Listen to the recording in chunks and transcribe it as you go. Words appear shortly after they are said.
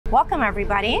Welcome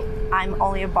everybody, I'm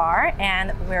Olia Bar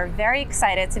and we're very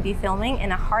excited to be filming in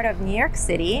the heart of New York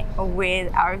City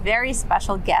with our very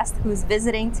special guest who's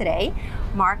visiting today,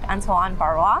 Marc-Antoine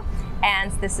Barrois,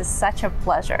 and this is such a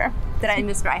pleasure.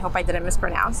 I hope I didn't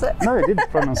mispronounce it. No, you did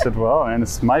pronounce it well, and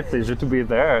it's my pleasure to be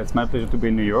there. It's my pleasure to be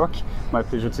in New York. My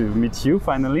pleasure to meet you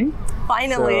finally.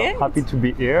 Finally. So happy to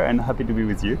be here and happy to be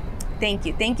with you. Thank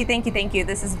you, thank you, thank you, thank you.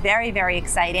 This is very, very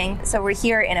exciting. So we're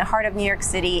here in the heart of New York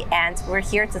City and we're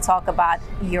here to talk about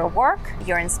your work,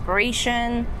 your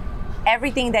inspiration,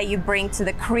 everything that you bring to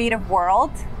the creative world,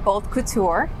 both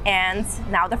couture and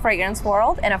now the fragrance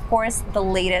world, and of course the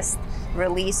latest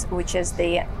release, which is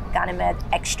the Ganymede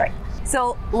Extrait.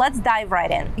 So let's dive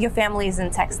right in. Your family is in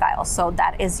textiles, so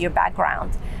that is your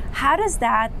background. How does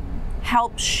that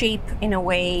help shape, in a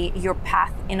way, your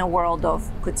path in a world of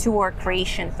couture,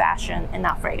 creation, fashion, and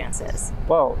now fragrances?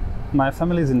 Well, my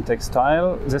family is in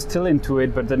textile. They're still into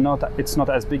it, but it's not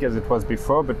as big as it was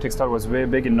before, but textile was very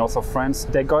big in north of France.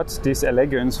 They got this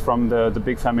elegance from the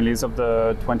big families of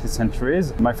the 20th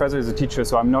centuries. My father is a teacher,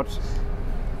 so I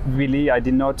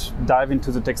did not dive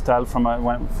into the textile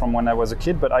from when I was a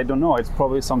kid, but I don't know, it's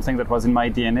probably something that was in my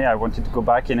DNA. I wanted to go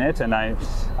back in it, and I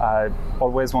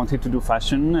always wanted to do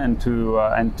fashion and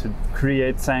to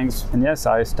create things. And yes,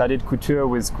 I studied couture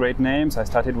with great names. I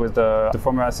started with the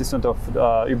former assistant of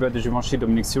Hubert de Givenchy,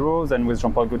 Dominique Siroz, and with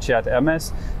Jean-Paul Gaultier at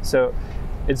Hermès. So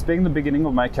it's been the beginning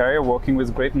of my career working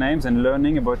with great names and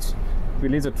learning about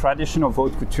really the tradition of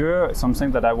haute couture, something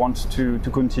that I want to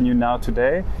continue now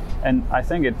today. And I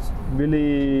think it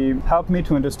really helped me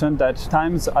to understand that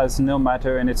times has no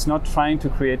matter, and it's not trying to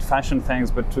create fashion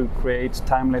things, but to create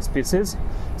timeless pieces.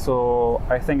 So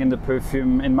I think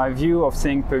in my view of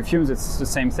seeing perfumes, it's the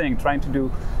same thing, trying to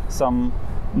do some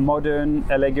modern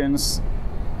elegance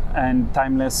and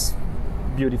timeless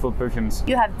beautiful perfumes.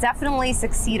 You have definitely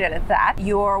succeeded at that.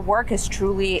 Your work is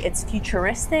it's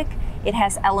futuristic. It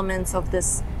has elements of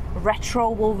this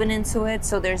retro woven into it.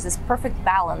 So there's this perfect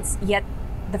balance, yet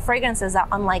the fragrances are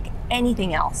unlike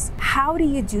anything else. How do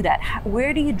you do that?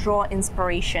 Where do you draw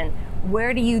inspiration?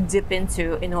 Where do you dip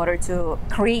into in order to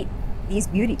create these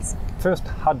beauties? First,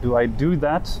 how do I do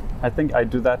that? I think I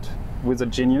do that with a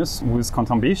genius, with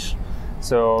Quentin Biche.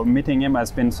 So meeting him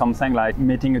has been something like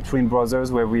meeting a twin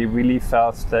brothers, where we really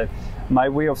felt that my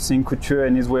way of seeing couture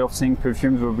and his way of seeing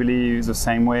perfumes were really the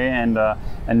same way,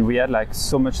 and we had like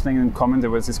so much things in common.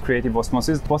 There was this creative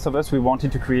osmosis. Both of us, we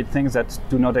wanted to create things that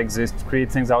do not exist,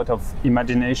 create things out of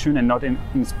imagination and not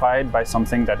inspired by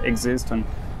something that exists and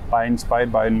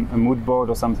inspired by a mood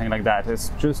board or something like that. It's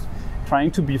just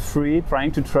trying to be free,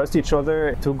 trying to trust each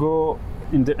other, to go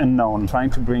in the unknown,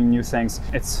 trying to bring new things.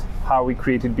 It's how we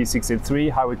created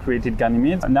B683, how we created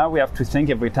Ganymede. And now we have to think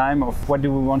every time of what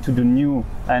do we want to do new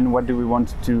and what do we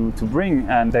want to bring.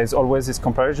 And there's always this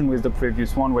comparison with the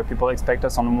previous one where people expect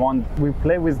us on one. We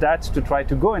play with that to try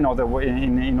to go in other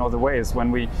ways.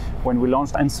 When we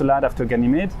launched Ensolade after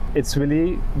Ganymede, it's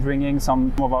really bringing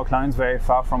some of our clients very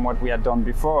far from what we had done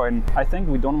before. And I think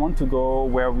we don't want to go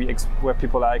where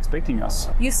people are expecting us.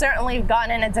 You certainly have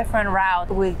gone in a different route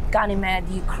with Ganymede.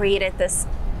 You created this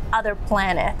other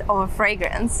planet of a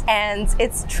fragrance, and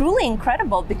it's truly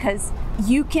incredible because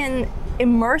you can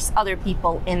immerse other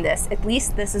people in this. At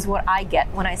least this is what I get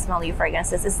when I smell your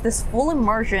fragrances. It's this full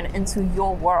immersion into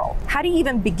your world. How do you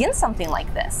even begin something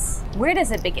like this? Where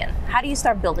does it begin? How do you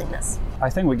start building this? I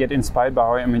think we get inspired by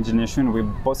our imagination.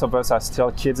 Both of us are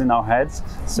still kids in our heads,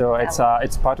 so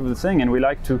it's part of the thing, and we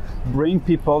like to bring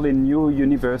people in new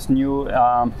universe,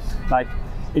 like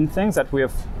in things that we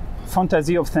have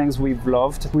fantasy of things we've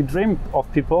loved. We dream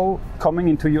of people coming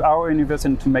into our universe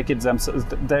and to make it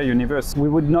their universe. We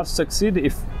would not succeed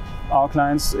if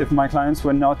my clients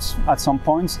were not at some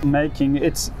point making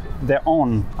it their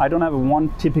own. I don't have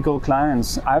one typical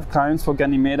clients. I have clients for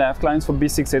Ganymede, I have clients for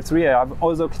B683, I have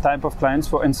other type of clients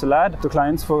for Ensolade. The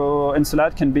clients for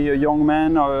Ensolade can be a young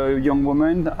man or a young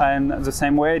woman, and the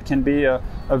same way it can be a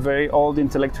very old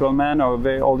intellectual man or a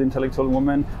very old intellectual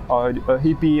woman or a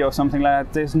hippie or something like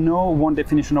that. There's no one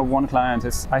definition of one client.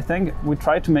 I think we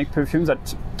try to make perfumes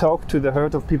that talk to the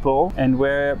heart of people and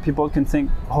where people can think,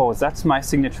 oh, that's my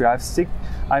signature.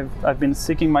 I've been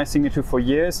seeking my signature for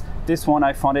years. This one,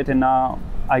 I found it, and now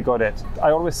I got it.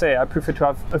 I always say I prefer to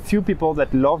have a few people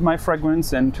that love my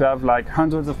fragrance and to have like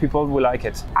hundreds of people who like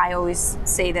it. I always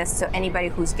say this to anybody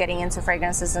who's getting into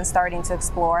fragrances and starting to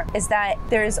explore, is that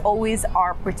there is always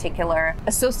our particular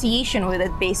association with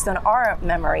it based on our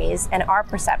memories and our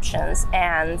perceptions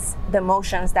and the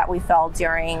emotions that we felt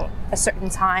during a certain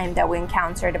time that we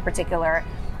encountered a particular,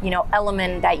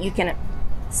 element that you can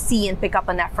see and pick up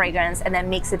on that fragrance, and then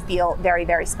makes it feel very,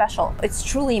 very special. It's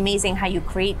truly amazing how you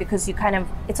create, because you kind of,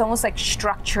 it's almost like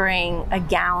structuring a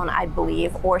gown, I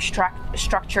believe, or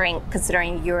structuring,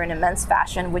 considering you're in a men's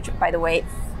fashion, which, by the way,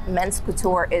 men's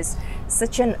couture is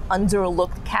such an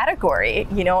underlooked category,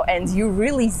 you know, and you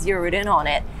really zeroed in on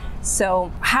it.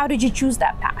 So how did you choose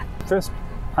that path? First,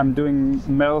 I'm doing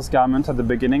male's garment at the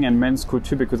beginning and men's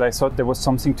couture because I thought there was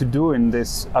something to do in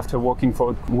this. After working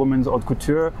for women's haute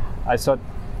couture, I thought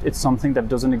it's something that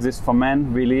doesn't exist for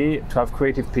men, really, to have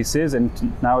creative pieces. And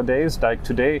nowadays, like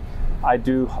today, I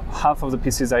do half of the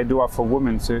pieces I do are for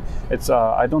women. So it's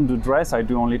I don't do dress. I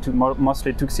do only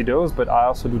mostly tuxedos, but I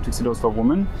also do tuxedos for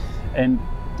women. And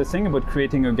the thing about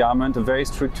creating a garment, a very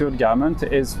structured garment,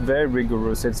 is very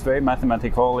rigorous. It's very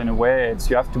mathematical in a way.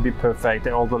 You have to be perfect.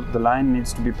 All the line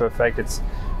needs to be perfect. It's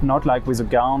not like with a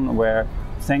gown where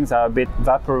things are a bit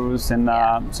vaporous. And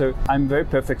so I'm very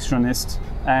perfectionist.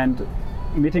 And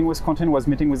meeting with Quentin was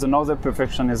meeting with another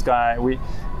perfectionist guy.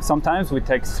 Sometimes we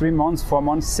take 3 months, 4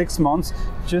 months, 6 months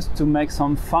just to make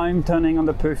some fine tuning on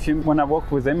the perfume. When I work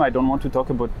with him, I don't want to talk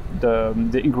about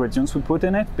the ingredients we put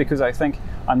in it, because I think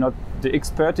I'm not the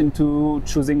expert into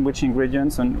choosing which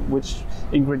ingredients and which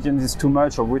ingredient is too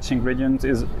much or which ingredient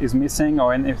is missing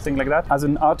or anything like that. As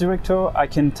an art director, I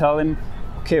can tell him,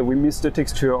 okay, we missed the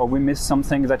texture, or we missed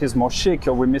something that is more chic,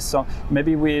 or we missed some,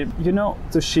 maybe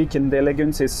the chic and the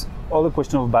elegance is all a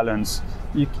question of balance.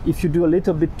 If you do a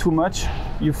little bit too much,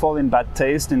 you fall in bad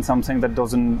taste in something that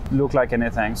doesn't look like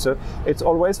anything. So it's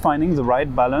always finding the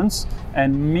right balance.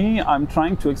 And me, I'm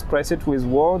trying to express it with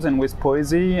words and with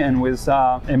poesy and with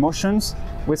emotions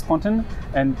with Quentin.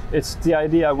 And it's the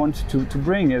idea I want to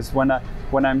bring is when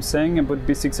I'm saying about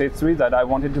B683 that I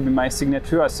want it to be my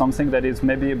signature as something that is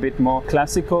maybe a bit more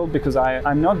classical, because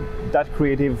I'm not that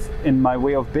creative in my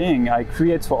way of being. I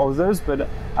create for others, but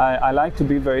I like to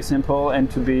be very simple and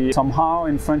to be somehow,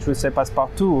 in French we say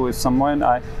passe-partout, someone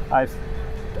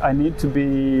I need to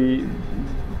be,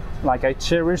 like, I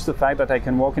cherish the fact that I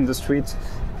can walk in the streets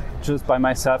just by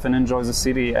myself and enjoy the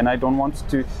city, and I don't want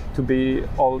to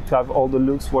have all the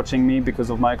looks watching me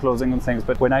because of my clothing and things.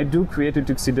 But when I do create a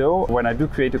tuxedo, when I do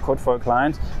create a coat for a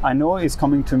client, I know he's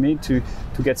coming to me to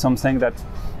get something that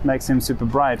makes him super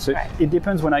bright. So it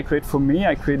depends. When I create for me,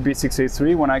 I create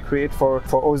B683. When I create for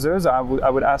others, I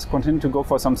would ask Quentin to go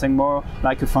for something more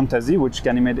like a fantasy, which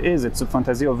Ganymede is. It's a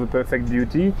fantasy of a perfect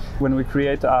beauty. When we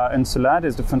create Ensalade,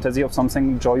 it's the fantasy of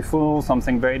something joyful,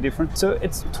 something very different. So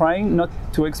it's trying not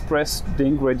to express the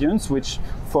ingredients, which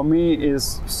for me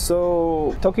is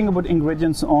so... Talking about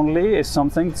ingredients only is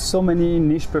something so many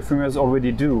niche perfumers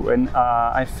already do. And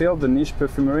I feel the niche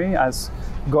perfumery has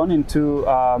gone into,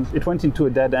 it went into a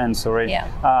dead end,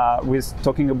 with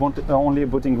talking about only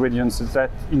about ingredients.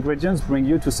 That ingredients bring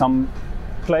you to some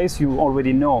place you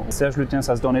already know. Serge Lutens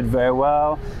has done it very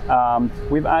well.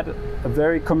 We've had a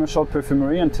very commercial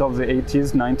perfumery until the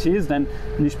 80s, 90s, then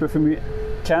niche perfumery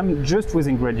came just with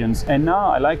ingredients. And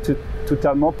now I like to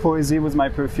tell more poesy with my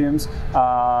perfumes,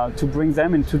 to bring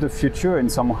them into the future in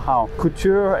somehow.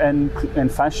 Couture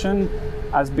and fashion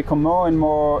has become more and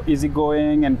more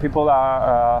easygoing, and people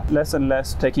are less and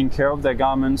less taking care of their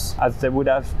garments as they would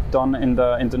have done in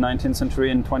the 19th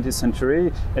century and 20th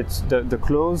century. It's the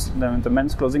clothes, the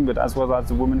men's clothing, but as well as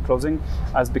the women's clothing,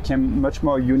 has become much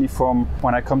more uniform.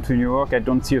 When I come to New York, I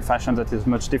don't see a fashion that is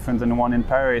much different than the one in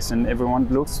Paris, and everyone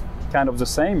looks kind of the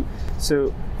same.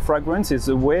 So fragrance is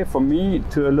a way for me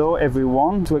to allow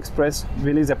everyone to express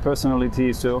really their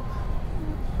personality. So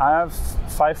I have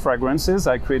 5 fragrances.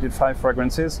 I created 5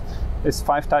 fragrances. It's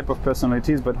 5 types of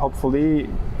personalities, but hopefully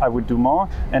I would do more.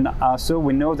 And so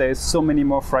we know there's so many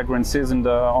more fragrances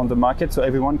on the market, so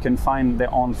everyone can find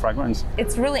their own fragrance.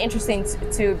 It's really interesting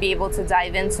to be able to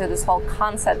dive into this whole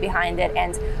concept behind it.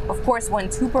 And of course, when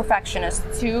two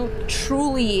perfectionists, two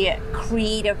truly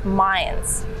creative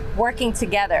minds working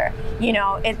together, you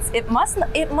know, it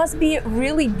must be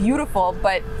really beautiful.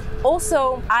 But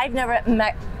also, I've never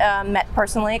met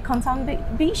personally Quentin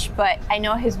Biche, but I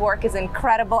know his work is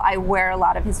incredible. I wear a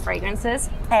lot of his fragrances,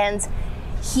 and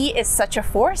he is such a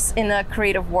force in the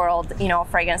creative world, you know,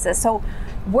 fragrances. So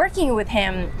working with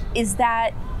him, is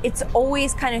that it's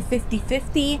always kind of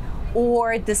 50-50?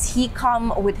 Or does he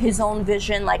come with his own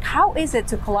vision? Like, how is it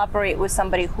to collaborate with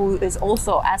somebody who is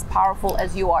also as powerful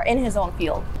as you are in his own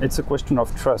field? It's a question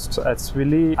of trust. It's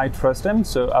really, I trust him.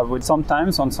 So I would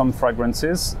sometimes, on some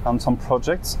fragrances, on some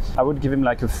projects, I would give him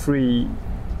like a free,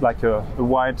 like a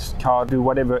white card, do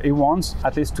whatever he wants,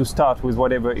 at least to start with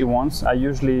whatever he wants. I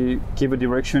usually give a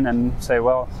direction and say,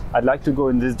 well, I'd like to go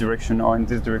in this direction or in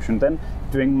this direction. Then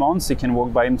during months, he can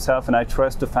walk by himself, and I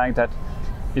trust the fact that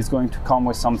is going to come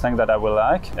with something that I will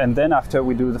like. And then after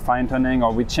we do the fine tuning,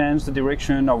 or we change the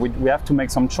direction, or we have to make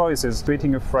some choices.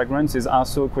 Creating a fragrance is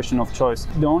also a question of choice.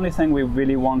 The only thing we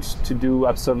really want to do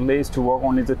absolutely is to work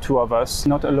only the two of us,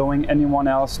 not allowing anyone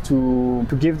else to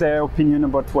give their opinion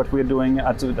about what we're doing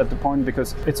at the point,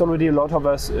 because it's already a lot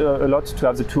to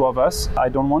have the two of us. I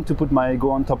don't want to put my ego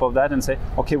on top of that and say,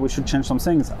 okay, we should change some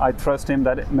things. I trust him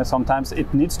that sometimes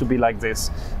it needs to be like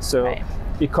this. So right.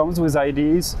 It comes with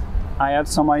ideas. I add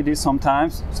some ideas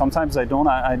sometimes I don't.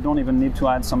 I don't even need to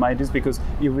add some ideas because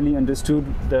he really understood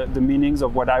the meanings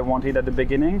of what I wanted at the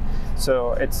beginning.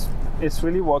 So it's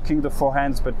really working the four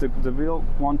hands, but the real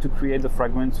one to create the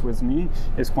fragrance with me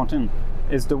is Quentin.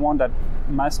 Is the one that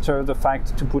master the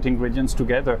fact to put ingredients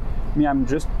together. Me, I'm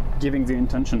just giving the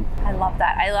intention. I love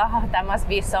that. I love how that must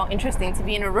be so interesting to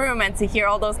be in a room and to hear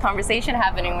all those conversations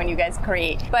happening when you guys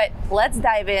create. But let's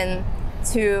dive in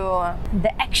to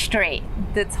the Extrait.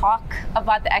 The talk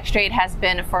about the Extrait has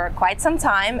been for quite some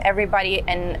time. Everybody,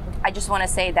 and I just want to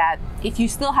say that if you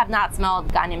still have not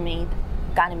smelled Ganymede,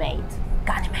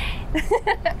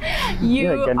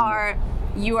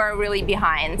 you are really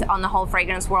behind on the whole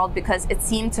fragrance world, because it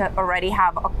seemed to already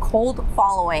have a cult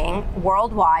following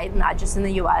worldwide, not just in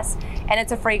the US, and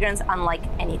it's a fragrance unlike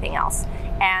anything else.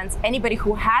 And anybody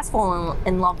who has fallen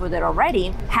in love with it already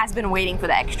has been waiting for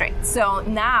the Extrait. So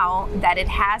now that it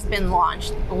has been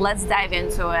launched, let's dive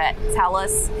into it. Tell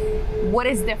us what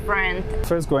is different.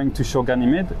 First, going to show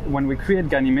Ganymede. When we create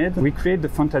Ganymede, we create the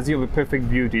fantasy of a perfect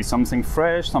beauty, something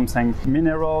fresh, something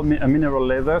mineral, a mineral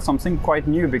leather, something quite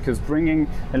new, because bringing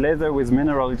a leather with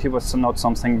minerality was not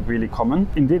something really common.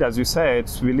 Indeed, as you say,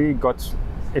 it's really got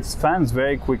its fans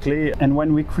very quickly. And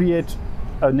when we create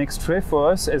an Extrait,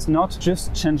 for us, it's not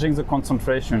just changing the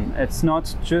concentration. It's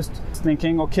not just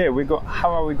thinking, okay,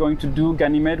 how are we going to do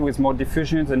Ganymede with more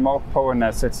diffusions and more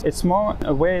powerness? It's more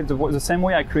a way, the same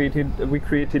way we created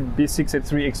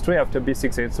B683 Extrait after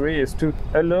B683, is to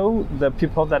allow the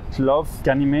people that love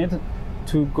Ganymede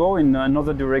to go in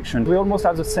another direction. We almost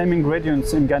have the same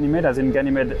ingredients in Ganymede as in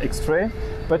Ganymede Extrait,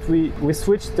 but we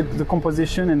switched the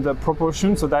composition and the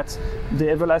proportion so that the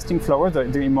everlasting flower, the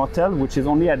immortelle, which is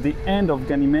only at the end of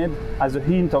Ganymede, has a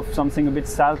hint of something a bit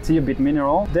salty, a bit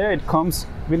mineral. There it comes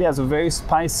really as a very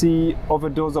spicy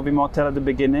overdose of immortelle at the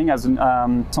beginning, as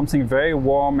something very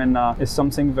warm, and is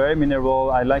something very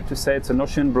mineral. I like to say it's an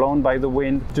ocean blown by the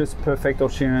wind, just perfect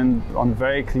ocean on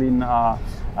very clean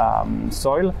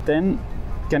soil. Then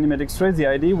Ganymede Extrait, the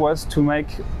idea was to make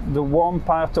the warm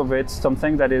part of it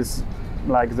something that is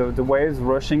like the waves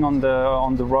rushing on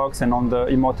the rocks and on the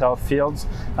immortelle fields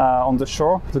on the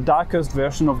shore. The darkest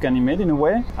version of Ganymede, in a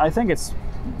way. I think it's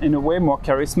in a way more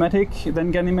charismatic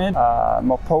than Ganymede,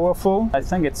 more powerful. I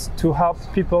think it's to help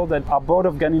people that are bored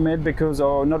of Ganymede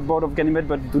or not bored of Ganymede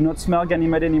but do not smell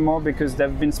Ganymede anymore because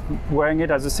they've been wearing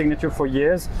it as a signature for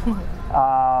years.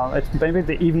 It's maybe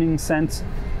the evening scent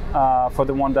for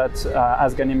the one that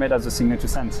has Ganymede as a signature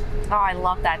scent. Oh, I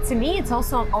love that. To me, it's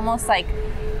also almost like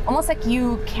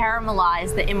you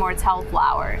caramelize the immortelle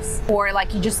flowers, or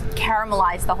like you just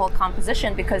caramelize the whole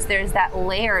composition, because there's that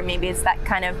layer, maybe it's that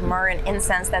kind of myrrh and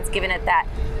incense that's given it that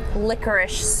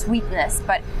licorice sweetness,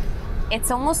 but it's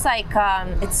almost like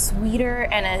it's sweeter,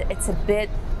 and it's a bit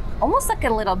almost like a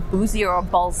little boozy or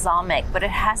balsamic, but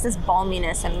it has this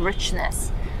balminess and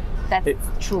richness that's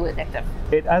truly addictive.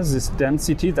 It has this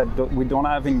density that we don't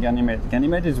have in Ganymede.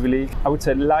 Ganymede is really, I would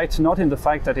say, light, not in the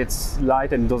fact that it's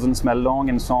light and doesn't smell long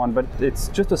and so on, but it's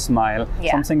just a smile,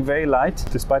 something very light,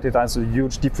 despite it has a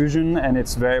huge diffusion and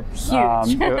it's very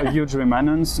a huge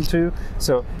remanence too.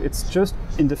 So it's just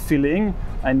in the feeling,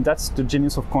 and that's the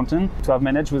genius of Quentin, to have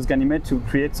managed with Ganymede to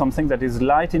create something that is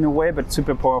light in a way, but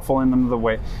super powerful in another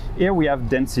way. Here we have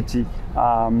density.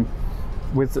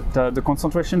 With the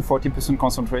concentration, 40%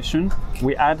 concentration,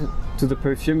 we add to the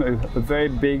perfume a very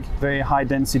big, very high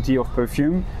density of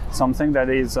perfume, something that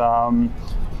is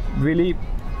really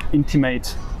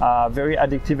intimate, very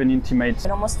addictive and intimate. It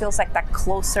almost feels like that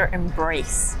closer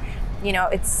embrace. You know,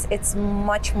 it's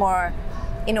much more,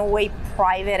 in a way,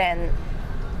 private,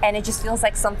 and it just feels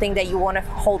like something that you want to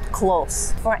hold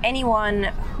close. For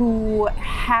anyone who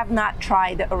have not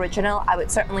tried the original, I would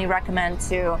certainly recommend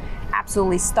to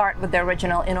absolutely start with the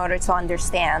original in order to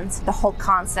understand the whole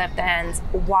concept and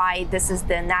why this is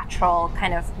the natural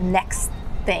kind of next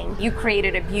thing. You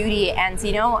created a beauty, and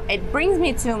you know, it brings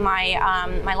me to my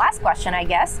my last question, I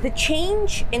guess. The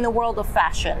change in the world of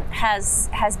fashion has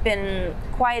been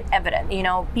quite evident. You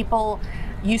know, people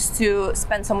used to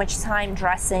spend so much time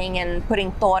dressing and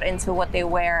putting thought into what they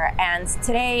wear. And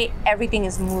today, everything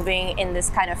is moving in this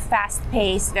kind of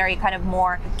fast-paced, very kind of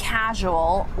more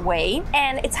casual way.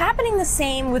 And it's happening the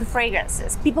same with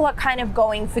fragrances. People are kind of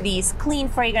going for these clean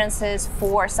fragrances,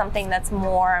 for something that's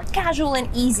more casual and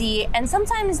easy. And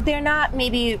sometimes they're not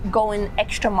maybe going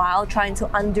extra mile trying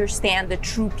to understand the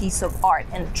true piece of art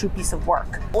and the true piece of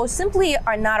work, or simply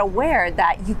are not aware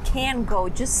that you can go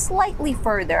just slightly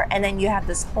further, and then you have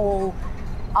this whole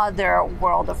other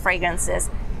world of fragrances,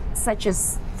 such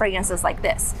as fragrances like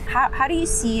this. How do you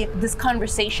see this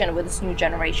conversation with this new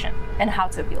generation and how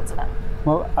to appeal to them?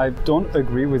 Well, I don't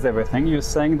agree with everything you're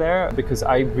saying there, because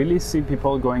I really see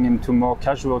people going into more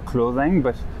casual clothing,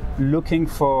 but looking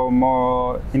for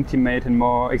more intimate and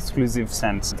more exclusive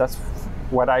scents. That's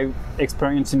what I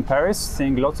experienced in Paris,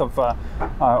 seeing lots of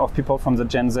people from the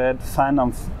Gen Z, fan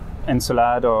of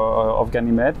Encelade or of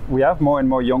Ganymede. We have more and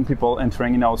more young people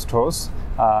entering in our stores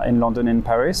in London and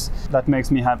Paris. That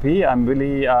makes me happy. I'm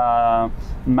really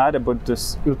mad about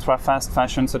this ultra fast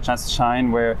fashion such as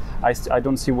Shine, where I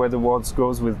don't see where the world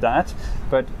goes with that.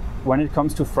 But when it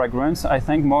comes to fragrance, I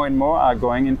think more and more are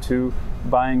going into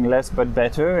buying less but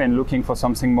better and looking for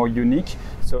something more unique.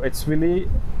 So it's really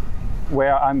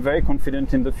where I'm very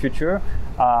confident in the future.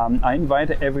 I invite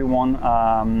everyone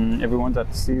that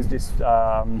sees these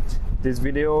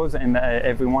videos, and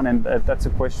everyone, and that's a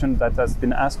question that has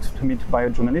been asked to me by a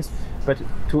journalist, but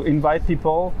to invite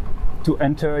people to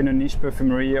enter in a niche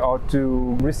perfumery or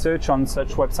to research on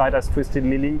such website as Twisted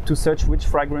Lily, to search which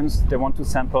fragrance they want to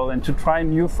sample and to try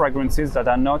new fragrances that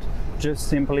are not just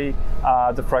simply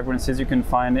the fragrances you can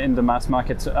find in the mass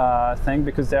market thing,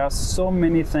 because there are so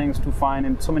many things to find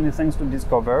and so many things to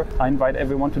discover. I invite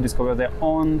everyone to discover their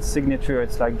own signature.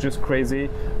 It's like just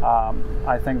crazy.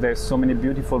 I think there's so many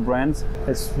beautiful brands.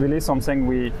 It's really something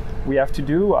we have to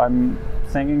do. I'm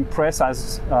thinking press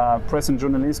and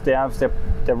journalists, they have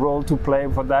their role to play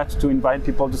for that, to invite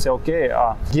people to say, okay,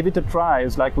 give it a try.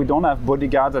 It's like we don't have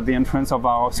bodyguards at the entrance of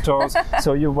our stores,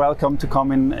 so you're welcome to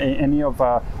come in any of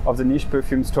the niche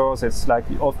perfume stores. It's like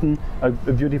often a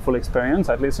beautiful experience.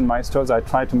 At least in my stores, I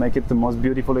try to make it the most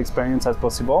beautiful experience as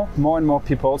possible. More and more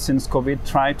people since COVID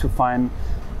try to find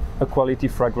a quality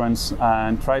fragrance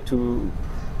and try to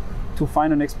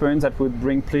find an experience that would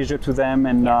bring pleasure to them,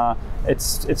 and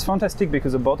it's fantastic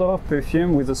because a bottle of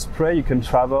perfume with a spray, you can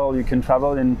travel,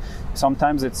 and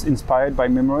sometimes it's inspired by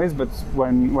memories, but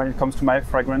when it comes to my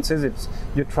fragrances,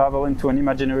 you travel into an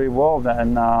imaginary world,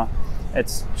 and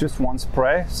it's just one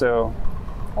spray, so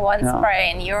one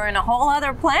spray and you're in a whole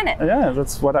other planet. Yeah,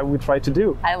 that's what I would try to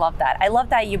do. I love that. I love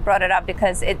that you brought it up,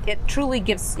 because it truly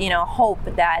gives hope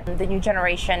that the new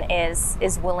generation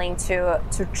is willing to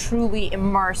truly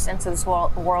immerse into this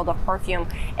world of perfume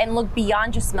and look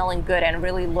beyond just smelling good and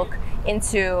really look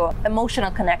into emotional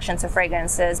connection to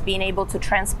fragrances, being able to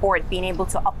transport, being able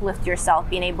to uplift yourself,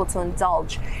 being able to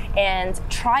indulge and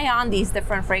try on these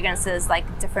different fragrances, like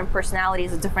different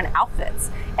personalities of different outfits,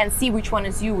 and see which one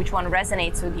is you, which one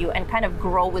resonates with you, and kind of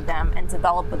grow with them and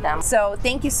develop with them. So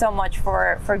thank you so much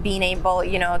for being able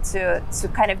to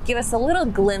kind of give us a little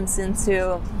glimpse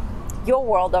into your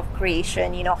world of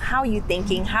creation, how you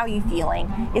thinking, how you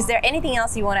feeling. Is there anything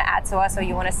else you want to add to us, or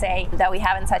you want to say that we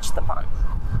haven't touched upon?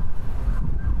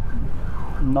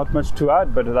 Not much to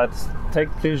add, but that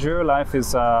take pleasure. Life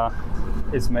is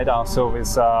made also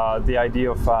with the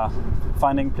idea of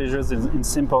finding pleasures in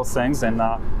simple things, and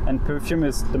perfume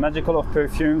is the magical of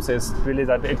perfumes is really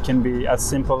that it can be as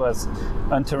simple as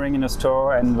entering in a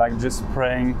store and like just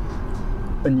spraying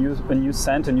a new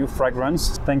scent, a new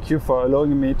fragrance. Thank you for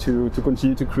allowing me to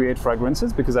continue to create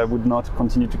fragrances, because I would not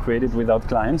continue to create it without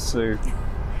clients. So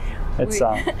it's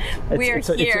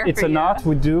an art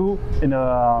we do in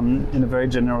a very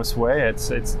generous way.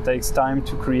 It takes time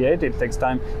to create. It takes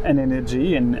time and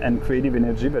energy and creative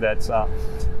energy. But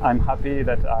I'm happy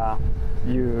that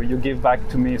you give back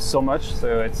to me so much.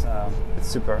 So it's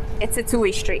super. It's a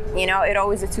two-way street. It's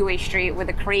always a two-way street with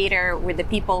the creator, with the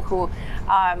people who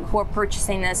are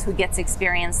purchasing this, who get to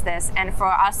experience this, and for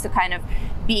us to kind of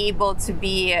be able to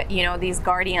be these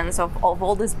guardians of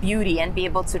all this beauty and be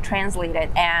able to translate it,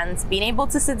 and being able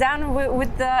to sit down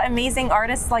with the amazing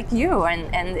artists like you,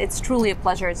 and it's truly a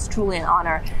pleasure, it's truly an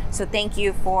honor. So thank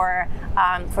you for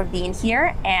being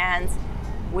here, and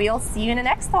we'll see you in the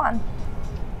next one.